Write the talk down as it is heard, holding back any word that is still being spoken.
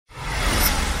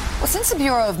Since the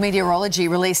Bureau of Meteorology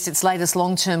released its latest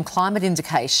long-term climate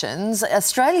indications,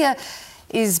 Australians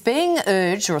are being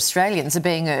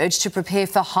urged to prepare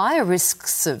for higher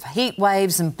risks of heat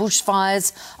waves and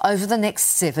bushfires over the next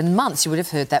 7 months. You would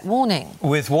have heard that warning.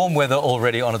 With warm weather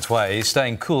already on its way,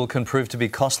 staying cool can prove to be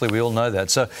costly. We all know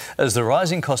that. So as the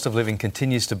rising cost of living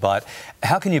continues to bite,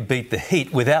 how can you beat the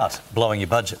heat without blowing your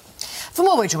budget? For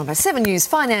more, we're joined by 7 News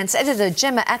finance editor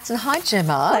Gemma Acton. Hi,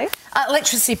 Gemma. Hello.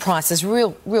 Electricity prices,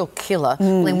 real killer.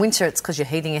 Well, in winter, it's because you're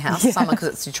heating your house. Summer,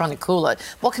 because you're trying to cool it.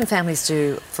 What can families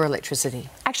do for electricity?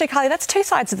 Actually, Carly, that's two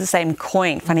sides of the same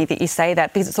coin. Funny that you say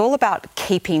that, because it's all about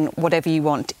keeping whatever you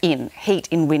want in. Heat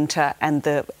in winter and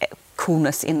the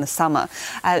coolness in the summer.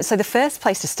 So the first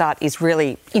place to start is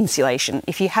really insulation.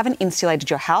 If you haven't insulated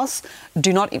your house,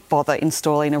 do not bother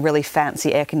installing a really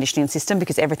fancy air conditioning system,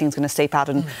 because everything's going to seep out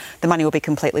and the money will be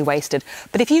completely wasted.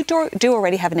 But if you do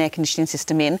already have an air conditioning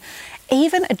system in,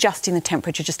 even adjusting the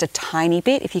temperature just a tiny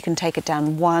bit, if you can take it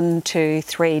down 1, 2,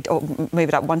 3, or move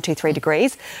it up 1, 2, 3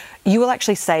 degrees, you will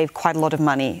actually save quite a lot of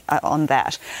money on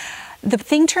that. The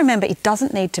thing to remember, it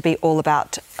doesn't need to be all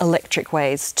about electric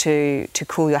ways to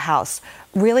cool your house.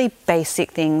 Really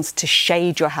basic things to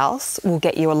shade your house will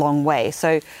get you a long way.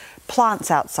 So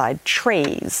plants outside,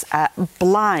 trees,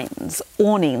 blinds,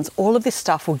 awnings, all of this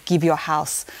stuff will give your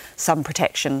house some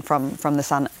protection from the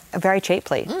sun very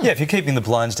cheaply. Yeah, if you're keeping the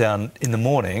blinds down in the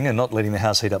morning and not letting the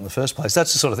house heat up in the first place,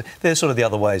 that's the sort of thing. They're sort of the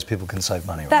other ways people can save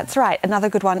money. Right? That's right. Another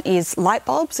good one is light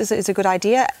bulbs is a good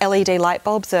idea. LED light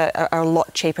bulbs are a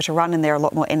lot cheaper to run and they're a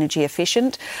lot more energy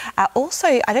efficient.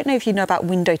 Also, I don't know if you know about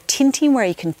window tinting, where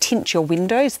you can tint your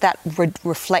windows. That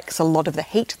reflects a lot of the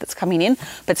heat that's coming in,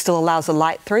 but still allows the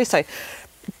light through. So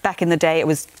back in the day, it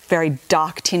was very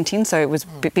dark tinting, so it was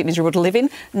a bit miserable to live in.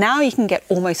 Now you can get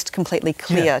almost completely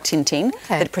clear tinting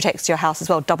that protects your house as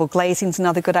well. Double glazing is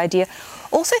another good idea.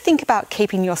 Also think about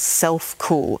keeping yourself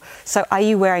cool. So are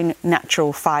you wearing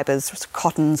natural fibres,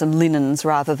 cottons and linens,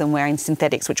 rather than wearing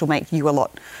synthetics, which will make you a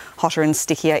lot hotter and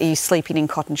stickier? Are you sleeping in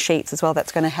cotton sheets as well?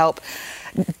 That's going to help.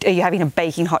 Are you having a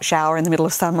baking hot shower in the middle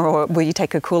of summer, or will you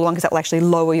take a cooler one, because that will actually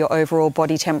lower your overall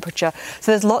body temperature?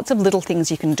 So there's lots of little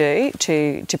things you can do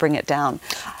to bring it down.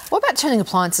 What about turning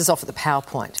appliances off at the power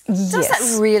point? Yes. Does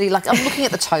that really, I'm looking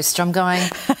at the toaster, I'm going,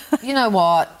 you know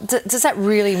what, does that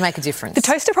really make a difference? The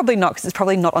toaster probably not, because it's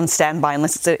probably not on standby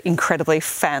unless it's an incrably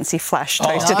fancy flash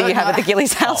toaster that you have at the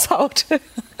Gillies household.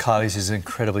 Kylie's is an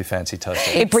incredibly fancy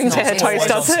toaster. It brings her toast,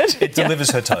 does it? It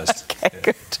delivers her toast. Okay,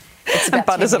 good. It's about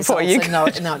butters it for you. So no,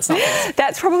 it's not.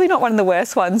 That's probably not one of the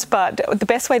worst ones, but the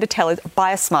best way to tell is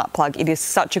buy a smart plug. It is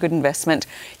such a good investment.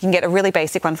 You can get a really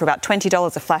basic one for about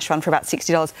 $20, a flash one for about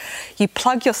 $60. You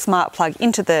plug your smart plug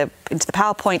into the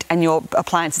power point and your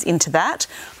appliances into that.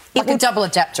 Like a double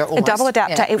adapter almost. A double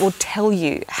adapter. Yeah. It will tell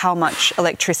you how much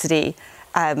electricity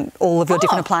all of your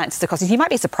different appliances are costing. You might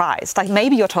be surprised. Like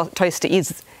maybe your toaster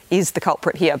is the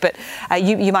culprit here, but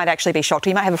you might actually be shocked. Or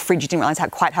you might have a fridge you didn't realise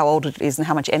quite how old it is and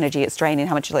how much energy it's draining,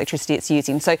 how much electricity it's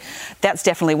using. So that's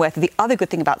definitely worth it. The other good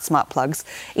thing about smart plugs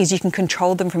is you can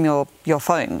control them from your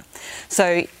phone.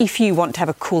 So if you want to have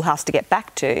a cool house to get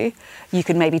back to, you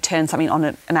can maybe turn something on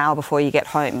an hour before you get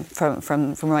home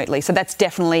from remotely. So that's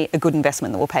definitely a good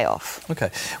investment that will pay off.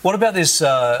 Okay. What about this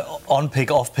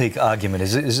on-peak, off-peak argument?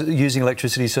 Is it using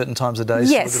electricity certain times of day?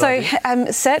 Yes, so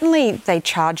certainly they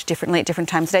charge differently at different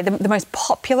times of day. The most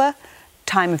popular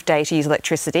time of day to use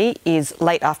electricity is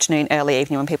late afternoon, early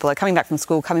evening, when people are coming back from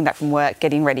school, coming back from work,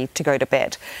 getting ready to go to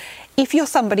bed. If you're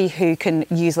somebody who can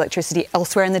use electricity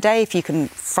elsewhere in the day, if you can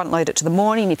front load it to the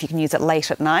morning, if you can use it late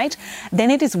at night,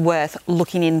 then it is worth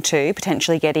looking into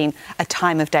potentially getting a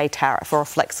time of day tariff or a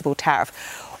flexible tariff.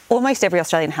 Almost every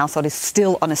Australian household is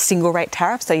still on a single rate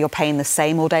tariff, so you're paying the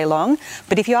same all day long.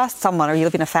 But if you are someone, or you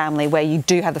live in a family where you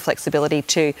do have the flexibility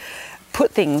to put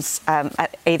things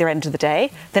at either end of the day,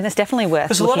 then it's definitely worth looking into.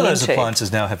 Because a lot of those appliances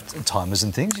now have timers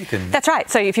and things. You can. That's right.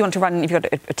 So if you want to run, if you've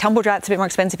got a tumble dryer, it's a bit more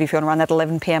expensive. If you want to run at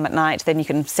 11 p.m. at night, then you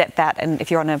can set that. And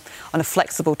if you're on a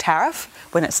flexible tariff,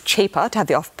 when it's cheaper to have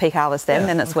the off-peak hours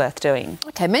then it's worth doing.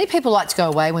 Okay, many people like to go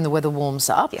away when the weather warms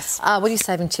up. Yes. What are your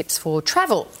saving tips for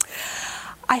travel?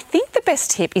 I think the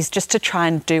best tip is just to try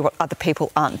and do what other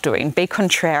people aren't doing. Be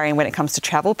contrarian when it comes to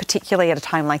travel, particularly at a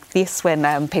time like this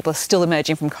when people are still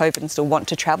emerging from COVID and still want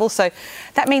to travel. So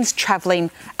that means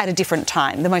travelling at a different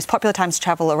time. The most popular times to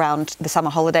travel around the summer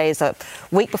holidays are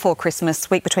week before Christmas,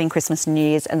 week between Christmas and New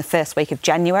Year's, and the first week of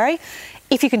January.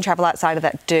 if you can travel outside of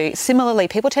that, do. Similarly,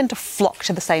 people tend to flock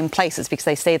to the same places because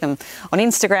they see them on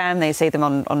Instagram, they see them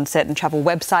on certain travel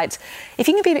websites. If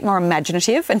you can be a bit more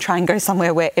imaginative and try and go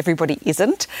somewhere where everybody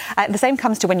isn't, the same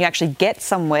comes to when you actually get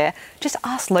somewhere, just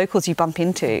ask locals you bump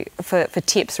into for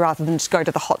tips rather than just go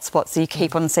to the hotspots that you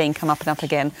keep on seeing come up and up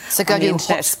again. So go to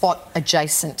hotspot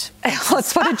adjacent.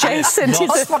 Hotspot adjacent.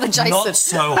 Hotspot adjacent. Not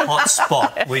so hot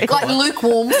spot. We call like it.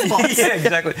 lukewarm spots. Yeah,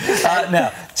 exactly.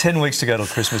 Now, 10 weeks to go till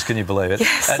Christmas, can you believe it?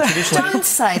 Yes. Don't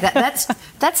say that.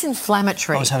 That's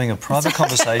inflammatory. I was having a private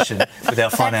conversation with our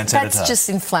finance editor. That's just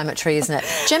inflammatory, isn't it?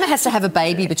 Gemma has to have a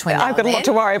baby between now I've got and a lot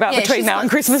to worry about between now and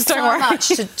Christmas, don't worry. So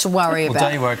much to worry about. Well,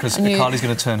 don't you worry, because Kylie's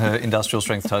going to turn her industrial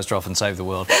strength toaster off and save the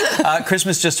world.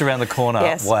 Christmas just around the corner.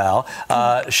 Yes. Wow.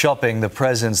 Shopping, the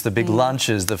presents, the big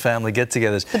lunches, the family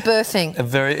get-togethers. The birthing. A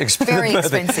very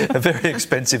expensive. A very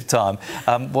expensive time.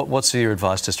 What's your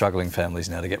advice to struggling families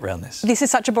now to get around this? This is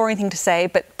such a boring thing to say,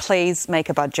 but please make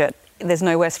a budget. There's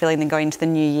no worse feeling than going into the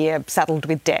new year saddled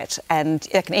with debt, and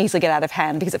it can easily get out of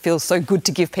hand because it feels so good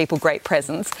to give people great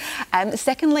presents.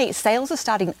 Secondly, sales are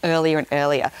starting earlier and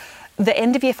earlier. The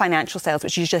end-of-year financial sales,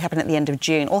 which usually happen at the end of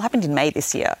June, all happened in May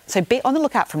this year. So be on the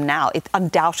lookout from now.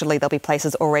 Undoubtedly, there'll be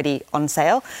places already on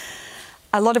sale.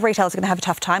 A lot of retailers are going to have a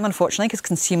tough time, unfortunately, because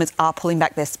consumers are pulling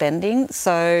back their spending.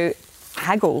 So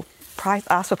haggle.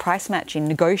 Ask for price matching,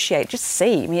 negotiate, just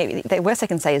see. I mean, the worst I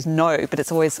can say is no, but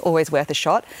it's always worth a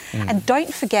shot. And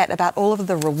don't forget about all of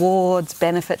the rewards,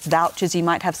 benefits, vouchers you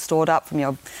might have stored up from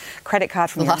your credit card,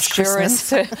 from your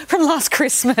insurance, from last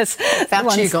Christmas.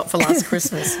 Voucher you got for last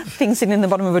Christmas. Things sitting in the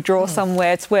bottom of a drawer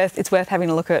somewhere. It's worth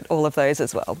having a look at all of those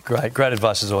as well. Great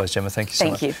advice as always, Gemma. Thank you so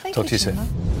much. Thank you. Talk to you soon.